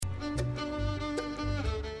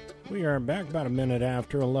We are back about a minute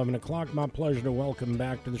after 11 o'clock. My pleasure to welcome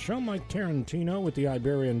back to the show Mike Tarantino with the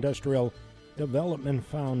Iberia Industrial Development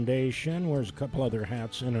Foundation. Wears a couple other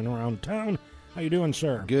hats in and around town. How you doing,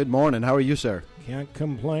 sir? Good morning. How are you, sir? Can't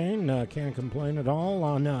complain. Can't complain at all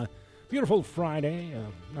on a beautiful Friday.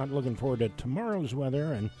 Not looking forward to tomorrow's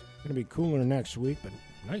weather, and going to be cooler next week, but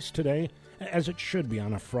nice today, as it should be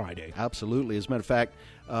on a Friday. Absolutely. As a matter of fact,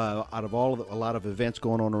 out of a lot of events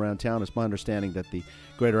going on around town, it's my understanding that the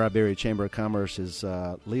Greater Iberia Chamber of Commerce's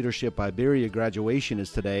Leadership Iberia graduation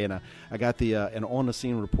is today, and I got an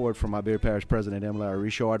on-the-scene report from Iberia Parish President M. Larry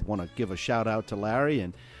Richard. I want to give a shout-out to Larry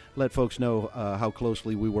and let folks know how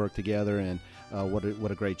closely we work together and what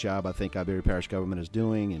a great job I think Iberia Parish government is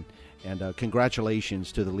doing, and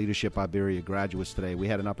congratulations to the Leadership Iberia graduates today. We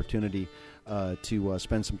had an opportunity to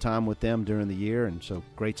spend some time with them during the year, and so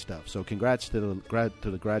great stuff. So congrats to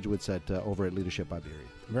the graduates over at Leadership Iberia.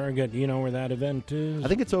 Very good. Do you know where that event is? I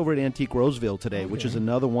think it's over at Antique Roseville today, Okay. which is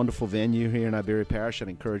another wonderful venue here in Iberia Parish. I'd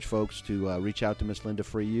encourage folks to reach out to Miss Linda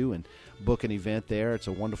Freyu and book an event there. It's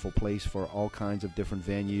a wonderful place for all kinds of different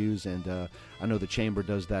venues, and I know the Chamber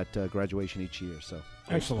does that graduation each year. So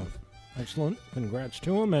Excellent. Excellent. Congrats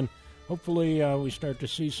to them, and hopefully we start to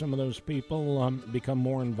see some of those people become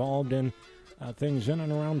more involved in things in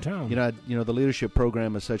and around town. You know, the leadership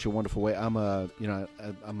program is such a wonderful way. I'm a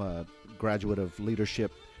graduate of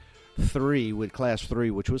Leadership 3 with Class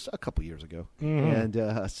 3, which was a couple years ago, and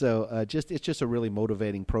so it's just a really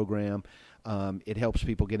motivating program. It helps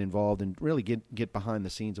people get involved and really get behind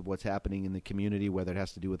the scenes of what's happening in the community, whether it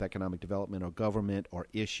has to do with economic development or government or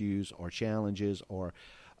issues or challenges or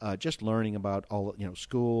just learning about all,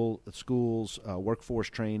 schools, workforce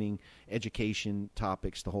training, education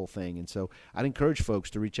topics, the whole thing. And so I'd encourage folks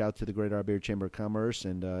to reach out to the Greater Iberia Chamber of Commerce,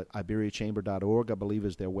 and iberiachamber.org, I believe,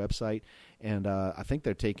 is their website. And I think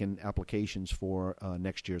they're taking applications for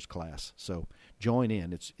next year's class. So join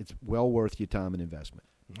in. It's well worth your time and investment.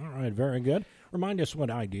 All right, very good. Remind us what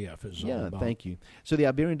IDF is all about. Yeah, thank you. So the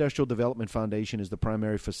Iberia Industrial Development Foundation is the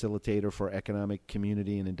primary facilitator for economic,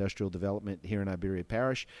 community, and industrial development here in Iberia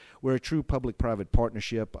Parish. We're a true public-private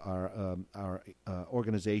partnership. Our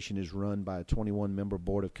organization is run by a 21-member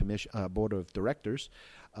board of directors.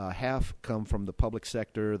 Half come from the public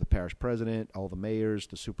sector: the parish president, all the mayors,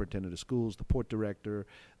 the superintendent of schools, the port director,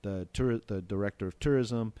 the director of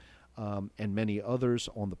tourism, and many others.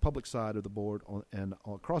 On the public side of the board and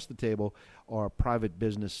across the table are private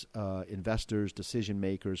business investors, decision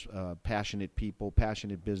makers, passionate people,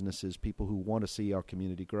 passionate businesses, people who want to see our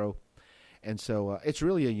community grow. And so it's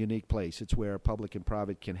really a unique place. It's where public and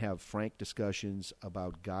private can have frank discussions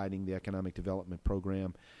about guiding the economic development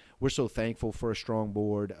program. We're so thankful for a strong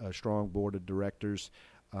board of directors,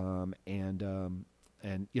 and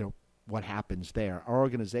what happens there. Our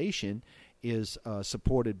organization is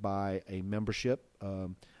supported by a membership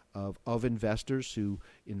of investors who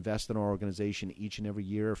invest in our organization each and every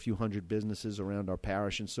year, a few hundred businesses around our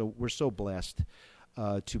parish. And so we're so blessed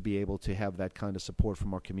to be able to have that kind of support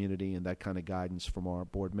from our community and that kind of guidance from our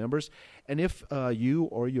board members. And if you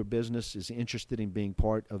or your business is interested in being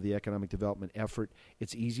part of the economic development effort,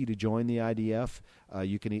 it's easy to join the IDF.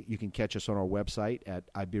 You can catch us on our website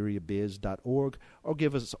at iberiabiz.org, or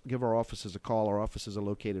give our offices a call. Our offices are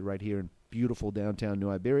located right here in beautiful downtown New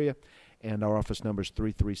Iberia, and our office number is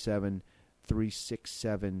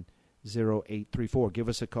 337-367-0834. Give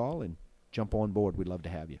us a call and jump on board. We'd love to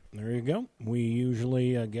have you. There you go. We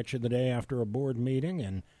usually get you the day after a board meeting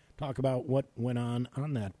and talk about what went on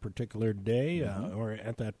that particular day or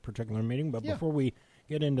at that particular meeting. But before we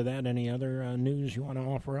get into that, any other news you want to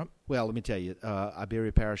offer up? Well, let me tell you,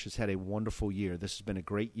 Iberia Parish has had a wonderful year. This has been a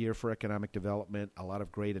great year for economic development, a lot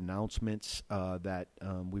of great announcements that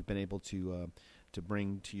we've been able to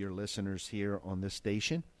bring to your listeners here on this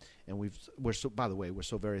station. And we're so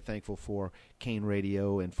very thankful for Kane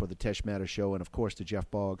Radio and for the Tesh Matter Show, and of course to Jeff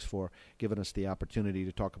Boggs for giving us the opportunity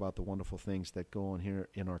to talk about the wonderful things that go on here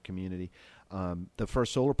in our community. The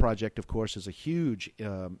First Solar Project, of course, is a huge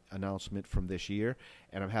announcement from this year,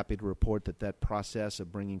 and I'm happy to report that process of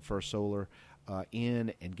bringing First Solar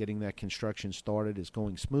in and getting that construction started is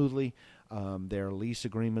going smoothly. Their lease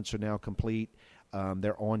agreements are now complete.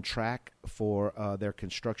 They're on track for their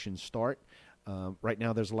construction start. Right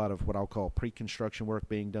now there's a lot of what I'll call pre-construction work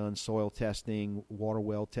being done: soil testing, water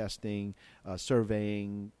well testing,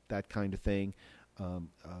 surveying, that kind of thing.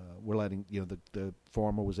 We're letting the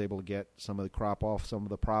farmer was able to get some of the crop off some of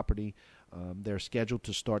the property. They're scheduled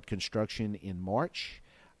to start construction in March.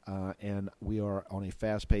 and we are on a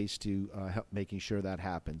fast pace to help making sure that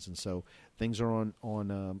happens. And so things are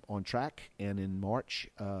on track. And in March,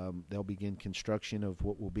 they'll begin construction of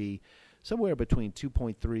what will be somewhere between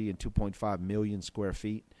 2.3 and 2.5 million square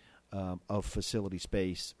feet of facility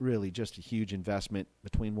space. Really, just a huge investment,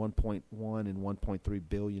 between 1.1 and 1.3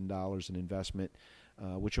 billion dollars in investment,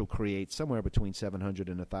 which will create somewhere between 700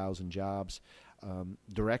 and 1,000 jobs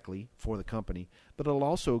directly for the company. But it'll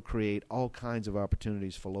also create all kinds of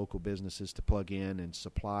opportunities for local businesses to plug in and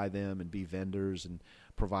supply them and be vendors and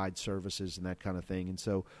provide services and that kind of thing. And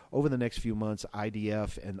so over the next few months,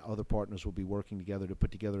 IDF and other partners will be working together to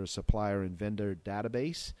put together a supplier and vendor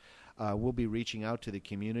database. We'll be reaching out to the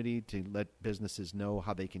community to let businesses know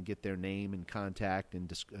how they can get their name and contact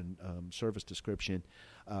and service description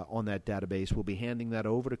on that database. We'll be handing that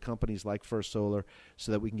over to companies like First Solar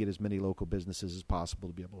so that we can get as many local businesses as possible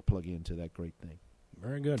to be able to plug into that great thing.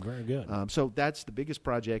 Very good, very good. So that's the biggest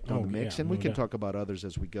project on the mix, and we can doubt. talk about others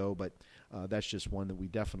as we go, but that's just one that we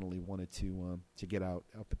definitely wanted to get out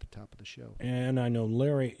up at the top of the show. And I know,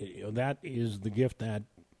 Larry, that is the gift that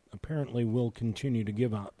apparently will continue to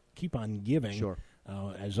give out. Keep on giving. Sure.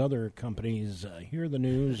 As other companies hear the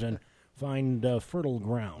news and find fertile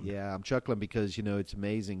ground. Yeah, I'm chuckling because, it's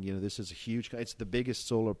amazing. This is it's the biggest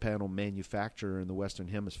solar panel manufacturer in the Western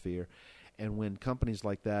Hemisphere. And when companies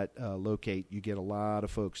like that locate, you get a lot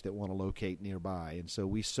of folks that want to locate nearby. And so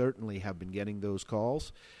we certainly have been getting those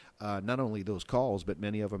calls. Not only those calls, but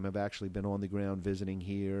many of them have actually been on the ground visiting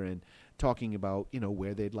here and talking about,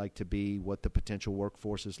 where they'd like to be, what the potential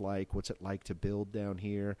workforce is like, what's it like to build down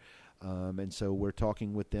here. And so we're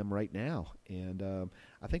talking with them right now. And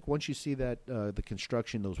I think once you see that the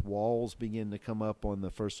construction, those walls begin to come up on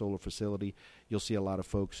the First Solar facility, you'll see a lot of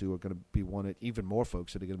folks who are going to be even more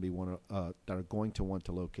folks that are going to be that are going to want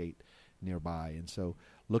to locate nearby. And so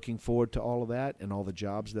looking forward to all of that and all the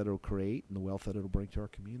jobs that it'll create and the wealth that it'll bring to our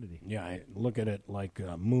community. Yeah, I look at it like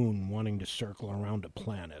a moon wanting to circle around a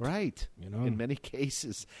planet. Right. In many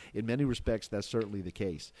cases, in many respects, that's certainly the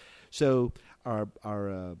case. So our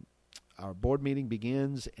board meeting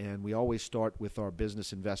begins, and we always start with our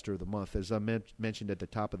Business Investor of the Month. As I mentioned at the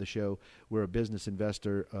top of the show, we're a business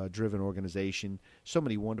investor-driven organization. So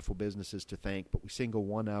many wonderful businesses to thank, but we single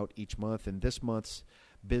one out each month, and this month's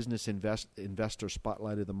Business Investor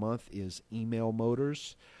Spotlight of the Month is Email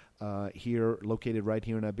Motors. Located right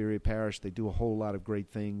here in Iberia Parish. They do a whole lot of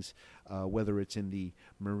great things, whether it's in the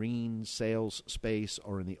marine sales space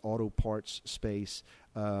or in the auto parts space.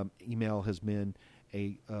 Email has been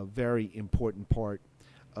a very important part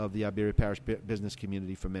of the Iberia Parish business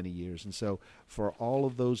community for many years. And so for all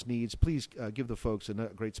of those needs, please give the folks a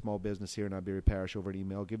great small business here in Iberia Parish over at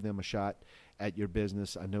email. Give them a shot at your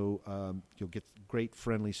business. I know you'll get great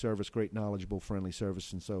friendly service, great knowledgeable friendly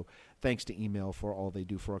service. And so thanks to email for all they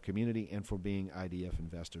do for our community and for being IDF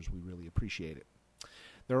investors. We really appreciate it.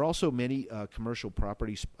 There are also many commercial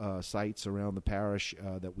property sites around the parish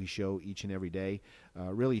that we show each and every day,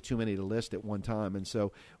 really too many to list at one time. And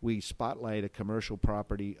so we spotlight a commercial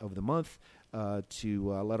property of the month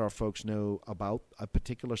to let our folks know about a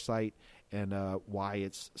particular site and why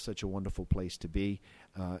it's such a wonderful place to be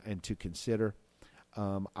and to consider.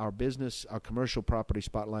 Our commercial property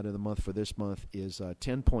spotlight of the month for this month is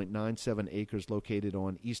 10.97 acres located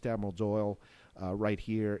on East Admiral Doyle, right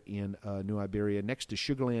here in New Iberia, next to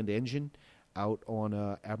Sugarland Engine, out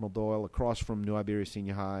on Admiral Doyle, across from New Iberia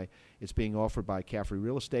Senior High. It's being offered by Caffrey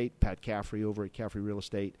Real Estate, Pat Caffrey over at Caffrey Real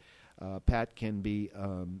Estate. Pat can be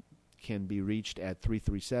reached at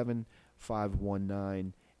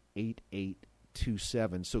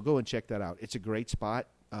 337-519-8827. So go and check that out. It's a great spot.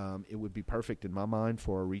 It would be perfect in my mind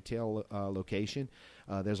for a retail location.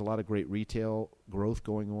 There's a lot of great retail growth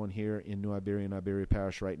going on here in New Iberia and Iberia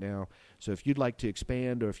Parish right now. So if you'd like to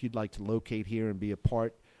expand or if you'd like to locate here and be a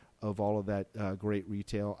part of all of that great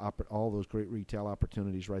retail, all those great retail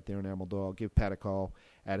opportunities right there in Admiral Doyle, give Pat a call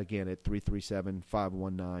at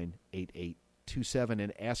 337-519-8827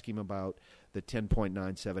 and ask him about the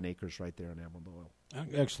 10.97 acres right there in Admiral Doyle.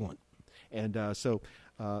 Excellent. And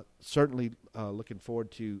certainly looking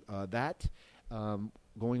forward to that.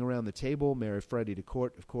 Going around the table, Mayor Freddie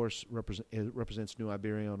DeCourt, of course, represents New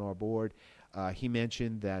Iberia on our board. He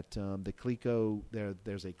mentioned that the CLECO,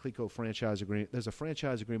 there's a CLECO franchise agreement. There's a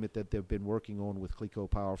franchise agreement that they've been working on with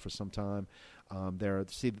CLECO Power for some time.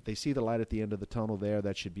 They see the light at the end of the tunnel there.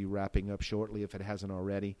 That should be wrapping up shortly if it hasn't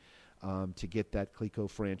already, to get that CLECO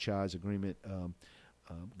franchise agreement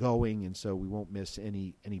going, and so we won't miss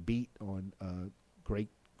any beat on great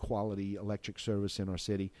quality electric service in our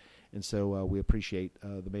city. And so we appreciate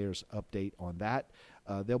the mayor's update on that.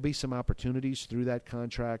 There'll be some opportunities through that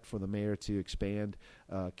contract for the mayor to expand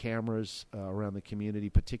cameras around the community,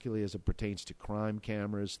 particularly as it pertains to crime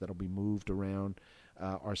cameras that'll be moved around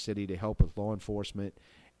our city to help with law enforcement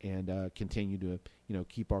and continue to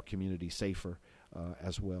keep our community safer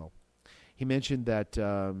as well. He mentioned that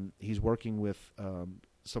he's working with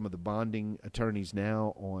some of the bonding attorneys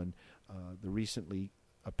now on the recently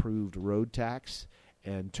approved road tax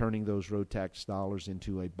and turning those road tax dollars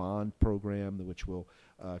into a bond program which will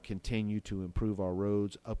continue to improve our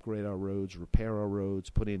roads, upgrade our roads, repair our roads,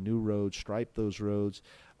 put in new roads, stripe those roads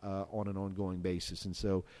on an ongoing basis. And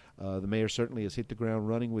so the mayor certainly has hit the ground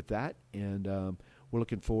running with that, and we're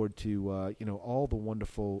looking forward to all the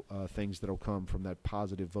wonderful things that will come from that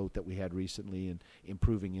positive vote that we had recently in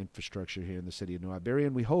improving infrastructure here in the city of New Iberia.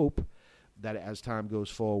 And we hope that as time goes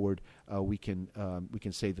forward, we can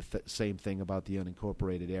say the same thing about the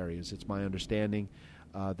unincorporated areas. It's my understanding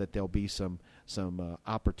that there'll be some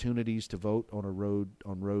opportunities to vote on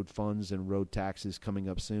road funds and road taxes coming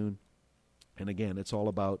up soon. And again, it's all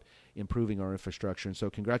about improving our infrastructure. And so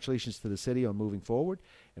congratulations to the city on moving forward,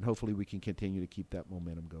 and hopefully we can continue to keep that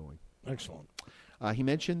momentum going. Excellent. He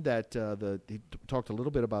mentioned that he talked a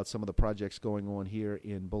little bit about some of the projects going on here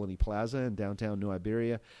in Bulleney Plaza in downtown New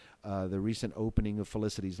Iberia, the recent opening of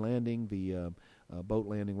Felicity's Landing, the boat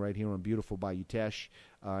landing right here on beautiful Bayou Teche,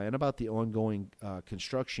 and about the ongoing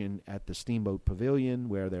construction at the Steamboat Pavilion,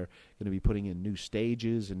 where they're going to be putting in new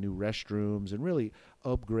stages and new restrooms and really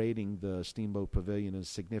upgrading the Steamboat Pavilion in a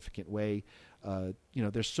significant way.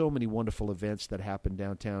 There's so many wonderful events that happen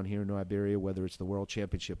downtown here in New Iberia, whether it's the World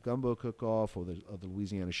Championship Gumbo Cook-Off or the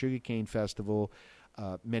Louisiana Sugarcane Festival,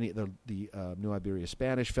 the New Iberia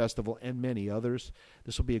Spanish Festival, and many others.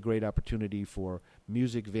 This will be a great opportunity for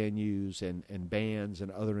music venues and bands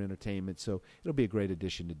and other entertainment, so it'll be a great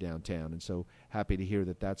addition to downtown, and so happy to hear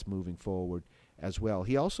that that's moving forward as well.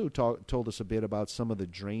 He also told us a bit about some of the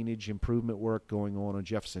drainage improvement work going on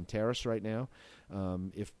Jefferson Terrace right now.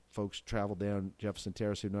 If folks travel down Jefferson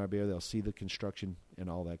Terrace in New Iberia, they'll see the construction and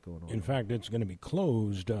all that going on. In fact, it's going to be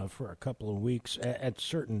closed for a couple of weeks at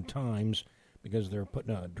certain times because they're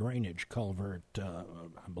putting a drainage culvert, I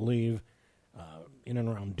believe, in and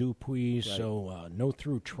around Dupuis, right. So no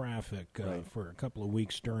through traffic right. for a couple of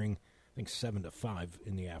weeks during, I think, 7 to 5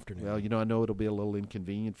 in the afternoon. Well, I know it'll be a little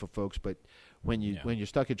inconvenient for folks, but when you're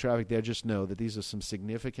stuck in traffic there, just know that these are some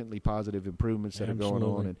significantly positive improvements that Absolutely. are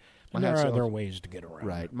going on. And there are other ways to get around.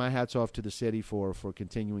 Right. My hat's off to the city for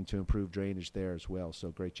continuing to improve drainage there as well,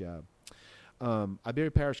 so great job.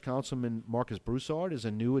 Iberia Parish Councilman Marcus Broussard is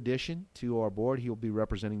a new addition to our board. He'll be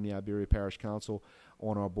representing the Iberia Parish Council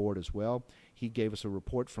on our board as well. He gave us a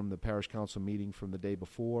report from the Parish Council meeting from the day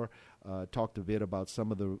before, talked a bit about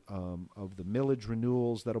some of the millage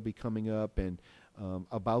renewals that'll be coming up, and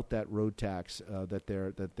about that road tax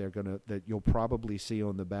that you'll probably see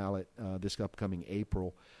on the ballot this upcoming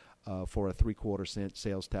April. For a 3/4 cent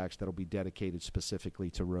sales tax that'll be dedicated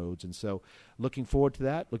specifically to roads. And so looking forward to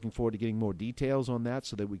that, looking forward to getting more details on that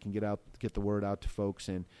so that we can get the word out to folks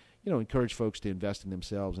and, encourage folks to invest in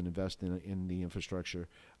themselves and invest in the infrastructure,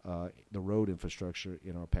 the road infrastructure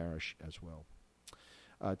in our parish as well.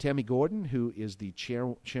 Tammy Gordon, who is the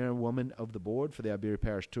chairwoman of the board for the Iberia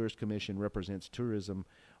Parish Tourist Commission, represents tourism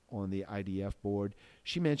on the IDF board.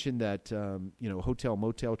 She mentioned that hotel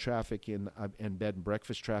motel traffic and bed and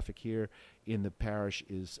breakfast traffic here in the parish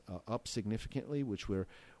is up significantly, which we're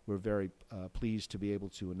very pleased to be able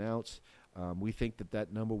to announce. We think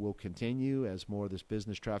that number will continue as more of this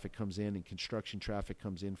business traffic comes in and construction traffic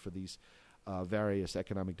comes in for these various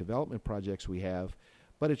economic development projects we have.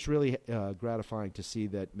 But it's really gratifying to see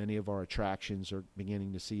that many of our attractions are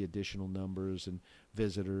beginning to see additional numbers and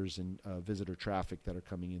visitors and visitor traffic that are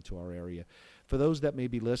coming into our area. For those that may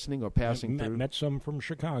be listening or passing through. Met some from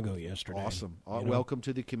Chicago yesterday. Awesome. Welcome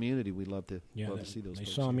to the community. We'd love to see those They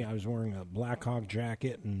folks saw me. here. I was wearing a Black Hawk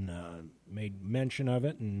jacket and made mention of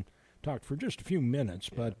it and talked for just a few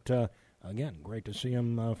minutes. Yeah. But again, great to see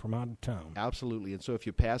them from out of town. Absolutely. And so if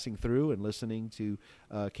you're passing through and listening to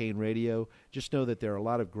Kane Radio, just know that there are a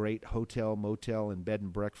lot of great hotel, motel, and bed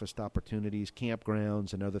and breakfast opportunities,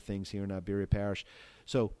 campgrounds, and other things here in Iberia Parish.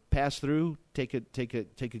 So pass through, take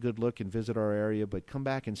a good look and visit our area, but come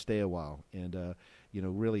back and stay a while and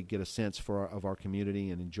really get a sense of our community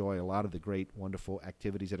and enjoy a lot of the great, wonderful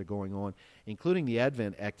activities that are going on, including the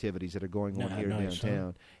Advent activities that are going on here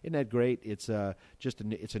downtown. Isn't that great? It's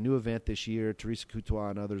it's a new event this year. Teresa Coutois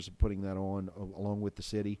and others are putting that on along with the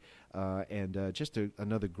city, and just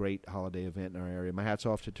another great holiday event in our area. My hat's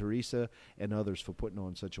off to Teresa and others for putting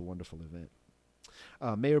on such a wonderful event.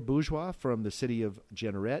 Mayor Bourgeois from the city of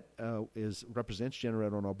Jeanerette represents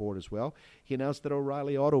Jeanerette on our board as well. He announced that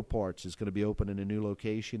O'Reilly Auto Parts is going to be opening a new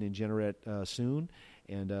location in Jeanerette soon,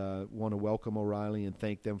 and want to welcome O'Reilly and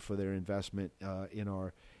thank them for their investment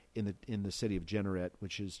in the city of Jeanerette,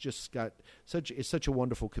 which has just got such a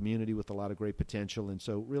wonderful community with a lot of great potential, and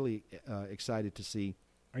so really excited to see.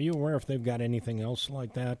 Are you aware if they've got anything else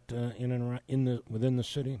like that within the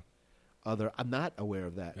city? I'm not aware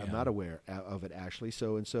of that. Yeah. I'm not aware of it actually.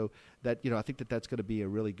 So that I think that's going to be a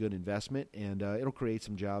really good investment, and it'll create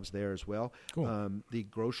some jobs there as well. Cool. The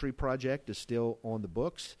grocery project is still on the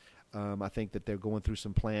books. I think that they're going through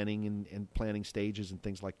some planning and planning stages and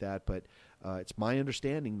things like that. But it's my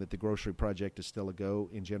understanding that the grocery project is still a go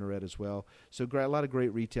in Jeanerette as well. So a lot of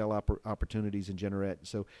great retail opportunities in Jeanerette.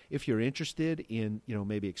 So if you're interested in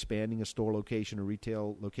maybe expanding a store location or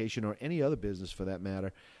retail location or any other business for that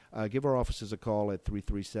matter, give our offices a call at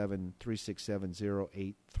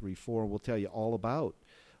 337-367-0834. We'll tell you all about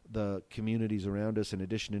the communities around us in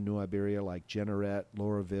addition to New Iberia, like Jeanerette,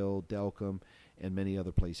 Lauraville, Delcombe, and many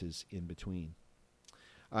other places in between.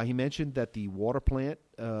 He mentioned that the water plant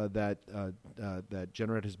that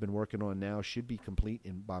Jeanerette has been working on now should be complete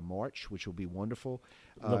by March, which will be wonderful.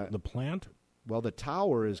 The plant? Well, the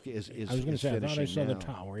tower is I was going to say, I thought I saw the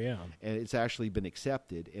tower, yeah. And it's actually been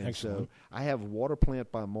accepted. And Excellent. So I have water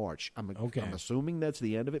plant by March. I'm Okay. assuming that's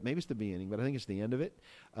the end of it. Maybe it's the beginning, but I think it's the end of it.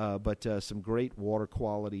 But some great water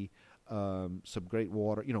quality, some great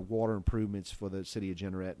water improvements for the city of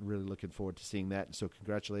Jeanerette, and really looking forward to seeing that. And so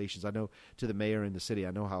congratulations. I know to the mayor and the city,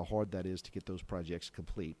 I know how hard that is to get those projects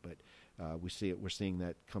complete, but we're seeing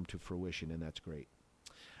that come to fruition, and that's great.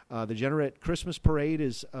 The Jeanerette Christmas Parade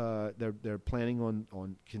is they're planning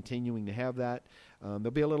on continuing to have that.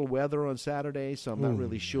 There'll be a little weather on Saturday, so I'm not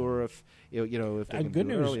really sure if if they're going to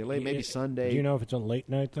do early or late, maybe Sunday. Do you know if it's a late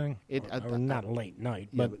night thing? Or not late night,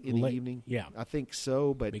 but in the evening. Yeah, I think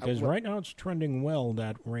so. But because right now it's trending well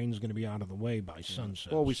that rain's going to be out of the way by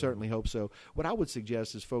sunset. Well, we certainly hope so. What I would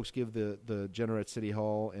suggest is folks give the Jeanerette City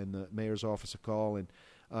Hall and the mayor's office a call and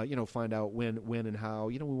find out when and how.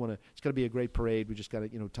 We want to. It's going to be a great parade. We just got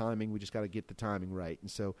to, timing. We just got to get the timing right. And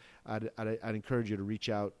so I'd encourage you to reach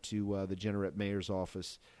out to the Jeanerette mayor's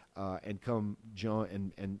office and come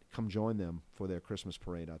join them for their Christmas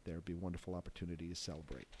parade out there. It'd be a wonderful opportunity to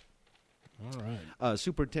celebrate. All right.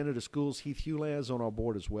 Superintendent of Schools Heath Hewland is on our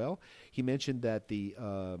board as well. He mentioned that the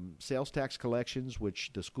sales tax collections,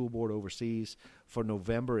 which the school board oversees for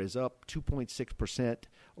November, is up 2.6%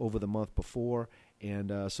 over the month before.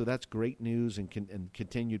 And so that's great news and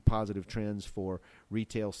continued positive trends for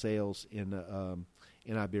retail sales in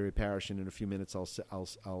Iberia Parish. And in a few minutes, I'll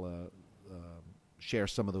share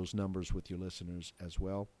some of those numbers with your listeners as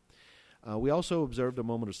well. We also observed a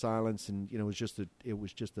moment of silence, and it was just a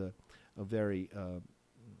very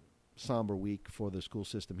somber week for the school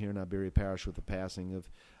system here in Iberia Parish with the passing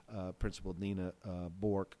of Principal Nina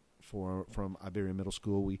Bork from Iberia Middle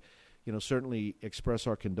School. We certainly express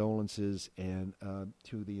our condolences and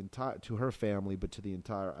to her family, but to the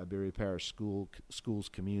entire Iberia Parish schools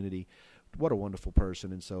community. What a wonderful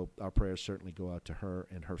person, and so our prayers certainly go out to her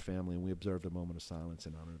and her family, and we observed a moment of silence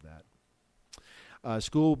in honor of that.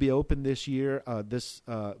 School will be open this year. This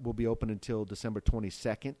will be open until December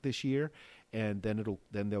 22nd this year, and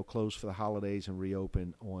then they'll close for the holidays and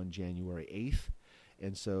reopen on January 8th.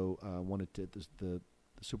 And so the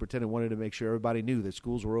superintendent wanted to make sure everybody knew that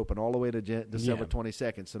schools were open all the way to December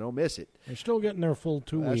 22nd, so don't miss it. They're still getting their full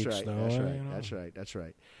 2 weeks, right, though. That's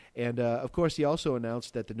right. And, of course, he also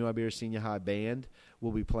announced that the New Iberia Senior High Band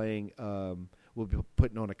will be playing we'll be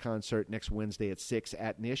putting on a concert next Wednesday at 6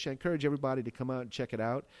 at Nish. I encourage everybody to come out and check it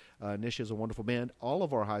out. Nish is a wonderful band. All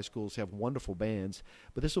of our high schools have wonderful bands,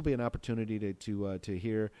 but this will be an opportunity to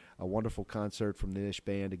hear a wonderful concert from the Nish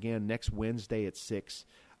Band. Again, next Wednesday at 6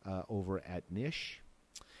 over at Nish.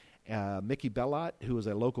 Mickey Bellot, who is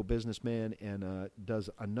a local businessman and does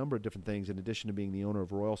a number of different things in addition to being the owner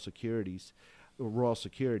of Royal Security.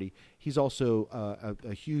 He's also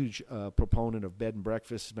a huge proponent of bed and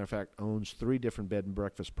breakfast. As a matter of fact, owns 3 different bed and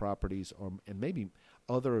breakfast properties and maybe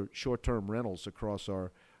other short-term rentals across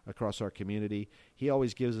our community. He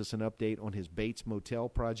always gives us an update on his Bates Motel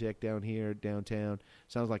project downtown.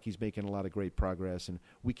 Sounds like he's making a lot of great progress, and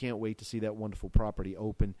we can't wait to see that wonderful property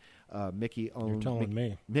open. Mickey owns. You're telling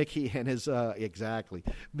me. Mickey and his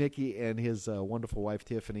Mickey and his wonderful wife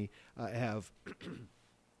Tiffany have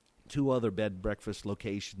 2 other bed and breakfast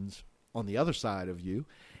locations on the other side of you.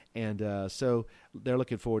 And so they're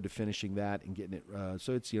looking forward to finishing that and getting it.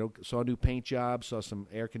 So it's, saw a new paint job, saw some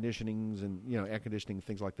air conditioning and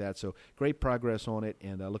things like that. So great progress on it,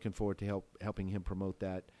 and looking forward to helping him promote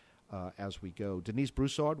that as we go. Denise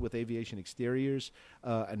Broussard with Aviation Exteriors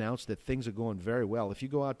announced that things are going very well. If you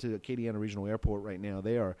go out to Acadiana Regional Airport right now,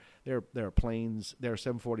 there are planes, there are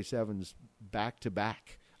 747s back to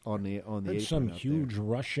back on the apron. Some huge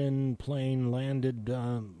Russian plane landed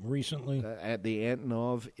recently. At the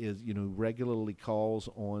Antonov is regularly calls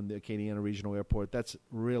on the Acadiana Regional Airport. That's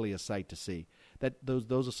really a sight to see.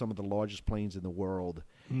 Those are some of the largest planes in the world,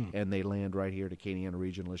 and they land right here at Acadiana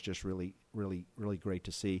Regional. It's just really, really, really great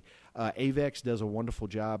to see. AVEX does a wonderful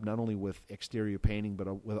job, not only with exterior painting, but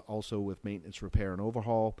also with maintenance, repair, and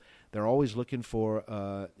overhaul. They're always looking for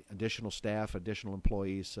additional staff, additional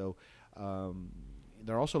employees. So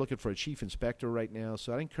they're also looking for a chief inspector right now.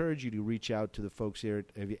 So I'd encourage you to reach out to the folks here at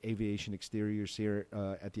Aviation Exteriors here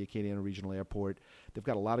at the Acadiana Regional Airport. They've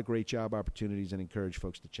got a lot of great job opportunities, and encourage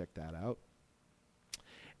folks to check that out.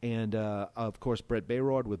 And, of course, Brett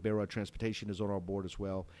Bayrod with Bayrod Transportation is on our board as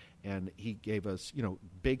well. And he gave us,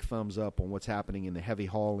 big thumbs up on what's happening in the heavy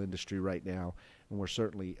haul industry right now. And we're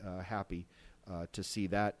certainly happy to see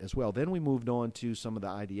that as well. Then we moved on to some of the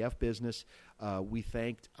IDF business. We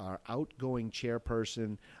thanked our outgoing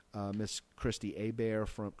chairperson, Miss Christy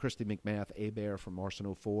McMath from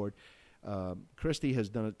Arsenault Ford. Christy has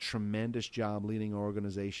done a tremendous job leading our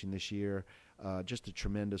organization this year. Just a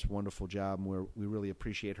tremendous, wonderful job, and we really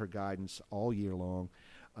appreciate her guidance all year long.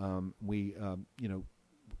 We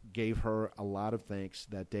gave her a lot of thanks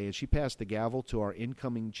that day, and she passed the gavel to our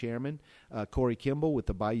incoming chairman, Corey Kimball, with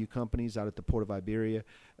the Bayou Companies out at the Port of Iberia.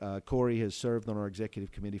 Corey has served on our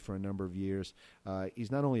executive committee for a number of years.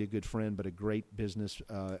 He's not only a good friend, but a great business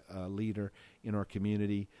leader in our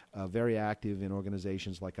community, very active in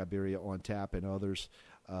organizations like Iberia on Tap and others.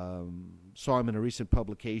 Saw him in a recent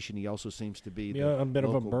publication. He also seems to be a bit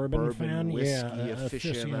of a bourbon fan, whiskey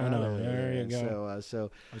aficionado. There you go.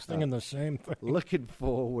 So I was thinking the same thing. Looking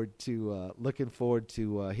forward to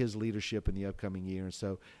his leadership in the upcoming year. And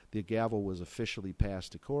so the gavel was officially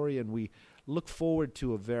passed to Corey, and we look forward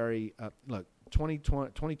to a very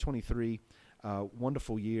 2023.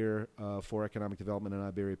 Wonderful year for economic development in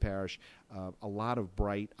Iberia Parish. A lot of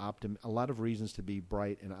reasons to be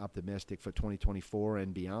bright and optimistic for 2024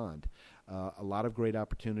 and beyond. A lot of great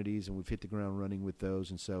opportunities, and we've hit the ground running with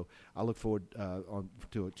those. And so I look forward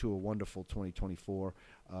to a wonderful 2024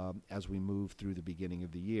 as we move through the beginning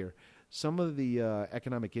of the year. Some of the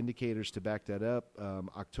economic indicators to back that up,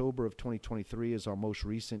 October of 2023 is our most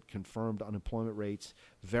recent confirmed unemployment rates,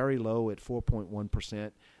 very low at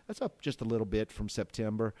 4.1%. That's up just a little bit from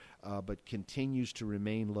September, but continues to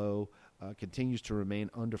remain low, continues to remain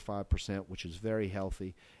under 5%, which is very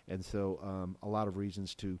healthy. And so a lot of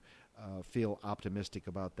reasons to feel optimistic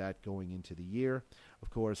about that going into the year. Of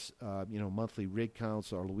course, monthly rig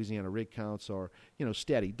counts, our Louisiana rig counts are,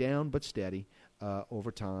 steady, down but steady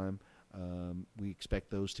over time. We expect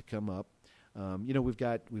those to come up.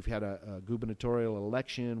 We've had a gubernatorial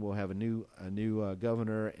election. We'll have a new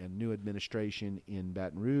governor and new administration in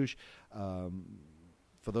Baton Rouge.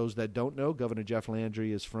 For those that don't know, Governor Jeff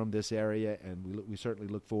Landry is from this area, and we certainly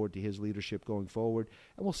look forward to his leadership going forward.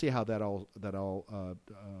 And we'll see how that all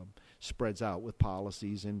spreads out with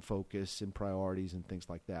policies and focus and priorities and things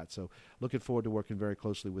like that. So, looking forward to working very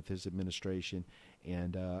closely with his administration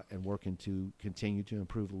and working to continue to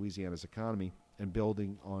improve Louisiana's economy and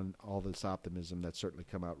building on all this optimism that's certainly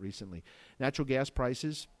come out recently. Natural gas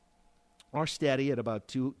prices are steady at about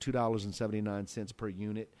 $2.79 per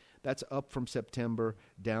unit. That's up from September,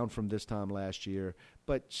 down from this time last year,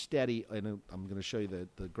 but steady. And I'm going to show you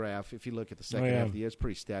the graph. If you look at the second half of the year, it's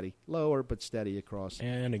pretty steady. Lower, but steady across.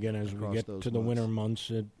 And again, as we get to the winter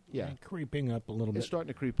months, creeping up a little bit. It's starting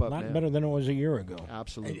to creep up now. Not better than it was a year ago.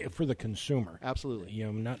 Absolutely. For the consumer. Absolutely.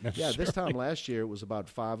 Not necessarily. Yeah, this time last year it was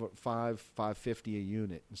about $5.50 a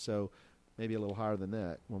unit. And so maybe a little higher than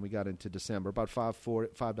that when we got into December, about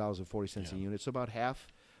 $5.40 a unit. So about half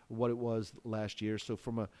what it was last year. So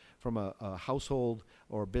from a household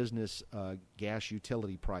or business gas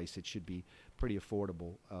utility price, it should be pretty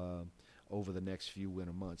affordable over the next few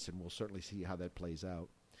winter months, and we'll certainly see how that plays out.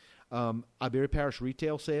 Iberia Parish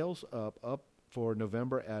retail sales up for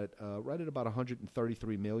November at right at about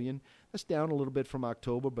 $133 million. That's down a little bit from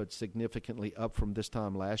October, but significantly up from this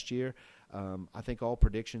time last year. I think all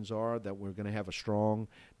predictions are that we're going to have a strong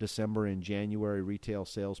December and January retail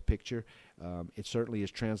sales picture. It certainly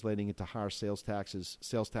is translating into higher sales tax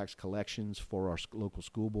collections for our local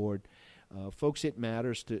school board. Folks, it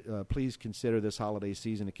matters to please consider this holiday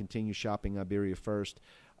season to continue shopping Iberia first.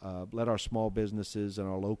 Let our small businesses and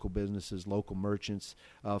our local businesses, local merchants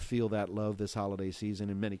feel that love this holiday season.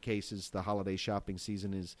 In many cases, the holiday shopping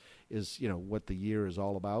season is what the year is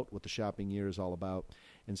all about, what the shopping year is all about.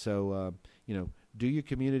 And so, do your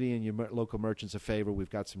community and your local merchants a favor. We've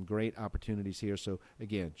got some great opportunities here. So,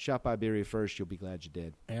 again, shop Iberia first. You'll be glad you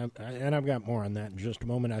did. And I've got more on that in just a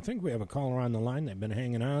moment. I think we have a caller on the line. They've been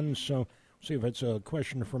hanging on, so see if it's a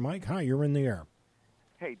question for Mike. Hi, you're in the air.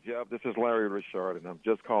 Hey, Jeff, this is Larry Richard, and I'm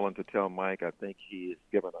just calling to tell Mike I think he has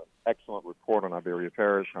given an excellent report on Iberia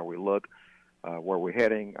Parish, how we look, where we're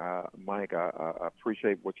heading. Mike, I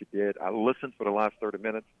appreciate what you did. I listened for the last 30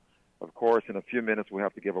 minutes. Of course, in a few minutes, we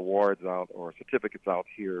have to give awards out or certificates out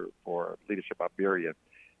here for Leadership Iberia.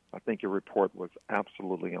 I think your report was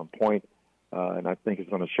absolutely on point, and I think it's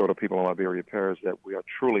going to show the people of Iberia Parish that we are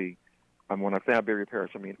truly, and when I say Iberia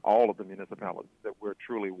Parish, I mean all of the municipalities, that we're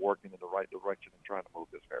truly working in the right direction and trying to move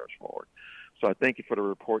this parish forward. So I thank you for the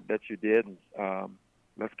report that you did, and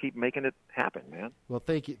let's keep making it happen, man. Well,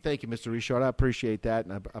 thank you, Mr. Richard. I appreciate that,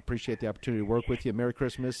 and I appreciate the opportunity to work with you. Merry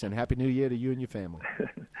Christmas and Happy New Year to you and your family.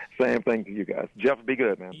 Same thing to you guys. Jeff, be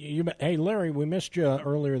good, man. Hey, Larry, we missed you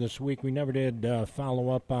earlier this week. We never did follow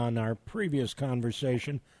up on our previous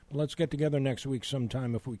conversation. But let's get together next week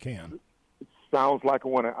sometime if we can. Sounds like a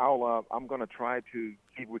winner. I'm going to try to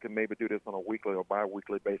see if we can maybe do this on a weekly or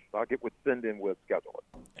bi-weekly basis. I'll get with Cindy and we'll schedule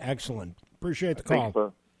it. Excellent. Appreciate the call. Thanks,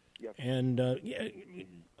 sir. Yes. And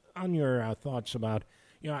on your thoughts about,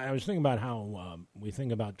 I was thinking about how we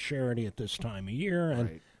think about charity at this time of year,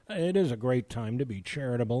 and it is a great time to be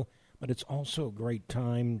charitable, but it's also a great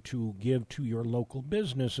time to give to your local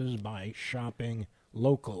businesses by shopping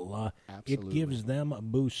local. It gives them a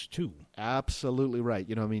boost, too. Absolutely right.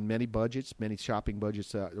 Many shopping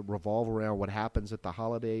budgets revolve around what happens at the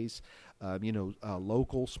holidays.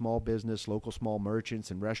 Local small business, local small merchants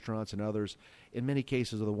and restaurants and others, in many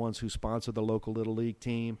cases, are the ones who sponsor the local Little League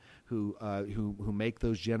team, who make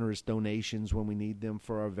those generous donations when we need them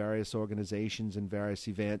for our various organizations and various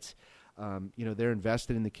events. They're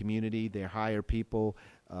invested in the community. They hire people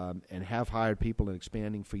and have hired people and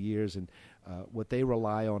expanding for years. And what they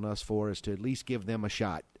rely on us for is to at least give them a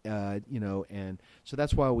shot. And so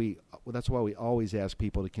that's why we always ask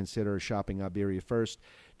people to consider shopping Iberia first.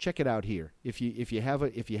 Check it out here. If you have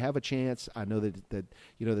a chance, I know that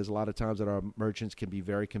there's a lot of times that our merchants can be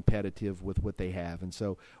very competitive with what they have, and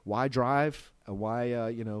so why drive?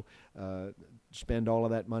 Why spend all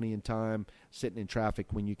of that money and time sitting in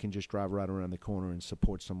traffic when you can just drive right around the corner and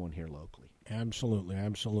support someone here locally?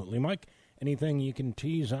 Absolutely, Mike. Anything you can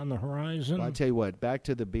tease on the horizon? Well, I tell you what, back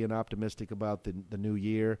to the being optimistic about the new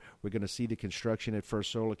year. We're going to see the construction at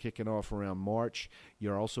First Solar kicking off around March.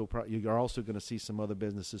 You're also going to see some other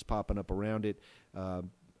businesses popping up around it.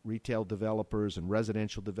 Retail developers and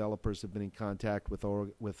residential developers have been in contact with our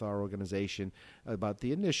organization about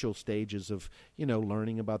the initial stages of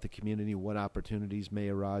learning about the community, what opportunities may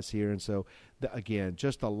arise here, and so again,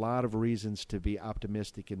 just a lot of reasons to be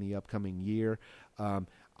optimistic in the upcoming year.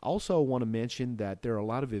 Also want to mention that there are a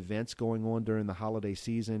lot of events going on during the holiday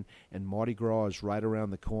season, and Mardi Gras is right around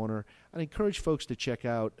the corner. I'd encourage folks to check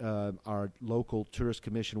out our local Tourist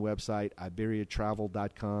Commission website,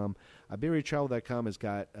 IberiaTravel.com. IberiaTravel.com has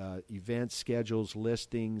got events, schedules,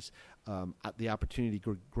 listings, the opportunity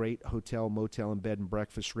to great hotel, motel, and bed and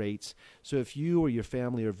breakfast rates. So if you or your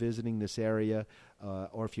family are visiting this area,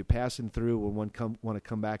 or if you're passing through and want to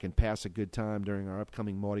come back and pass a good time during our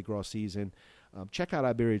upcoming Mardi Gras season, check out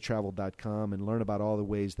IberiaTravel.com and learn about all the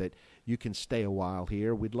ways that you can stay a while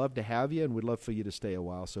here. We'd love to have you, and we'd love for you to stay a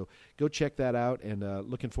while. So go check that out, and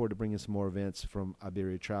looking forward to bringing some more events from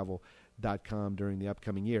IberiaTravel.com during the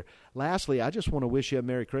upcoming year. Lastly, I just want to wish you a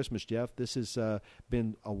Merry Christmas, Jeff. This has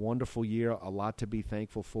been a wonderful year, a lot to be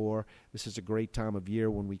thankful for. This is a great time of year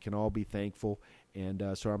when we can all be thankful, and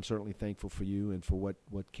so I'm certainly thankful for you and for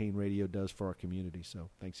what Kane Radio does for our community. So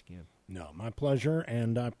thanks again. No, my pleasure,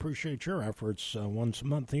 and I appreciate your efforts once a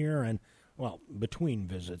month here, and, between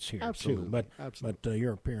visits here, Absolutely. too. But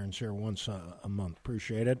your appearance here once a month.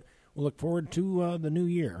 Appreciate it. We'll look forward to the new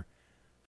year.